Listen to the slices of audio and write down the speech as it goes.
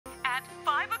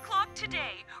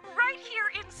today, right here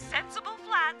in Sensible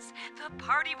Flats, the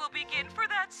party will begin for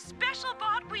that special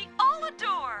bot we all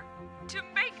adore. To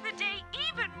make the day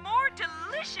even more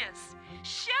delicious,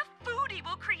 Chef Foodie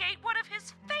will create one of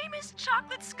his famous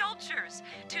chocolate sculptures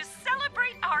to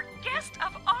celebrate our guest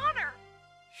of honor.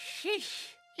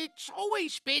 Sheesh, it's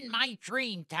always been my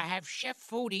dream to have Chef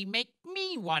Foodie make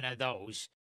me one of those.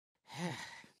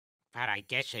 But I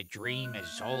guess a dream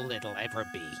is all it'll ever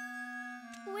be.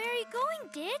 Where are you going,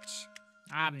 Ditch?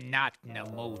 I'm not in the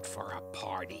mood for a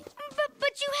party.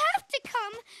 But you have to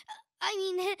come. I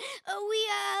mean,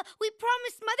 we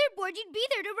promised Motherboard you'd be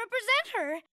there to represent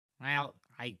her. Well,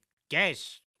 I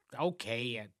guess.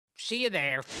 Okay, see you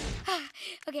there.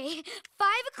 Okay, 5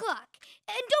 o'clock.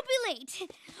 And don't be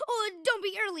late. Oh, don't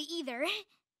be early either.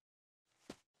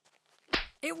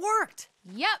 It worked!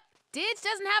 Yep, Ditch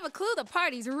doesn't have a clue the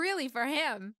party's really for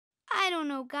him. I don't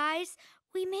know, guys.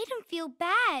 We made him feel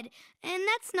bad, and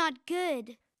that's not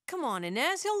good. Come on,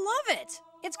 Inez, he'll love it.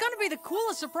 It's gonna be the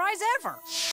coolest surprise ever.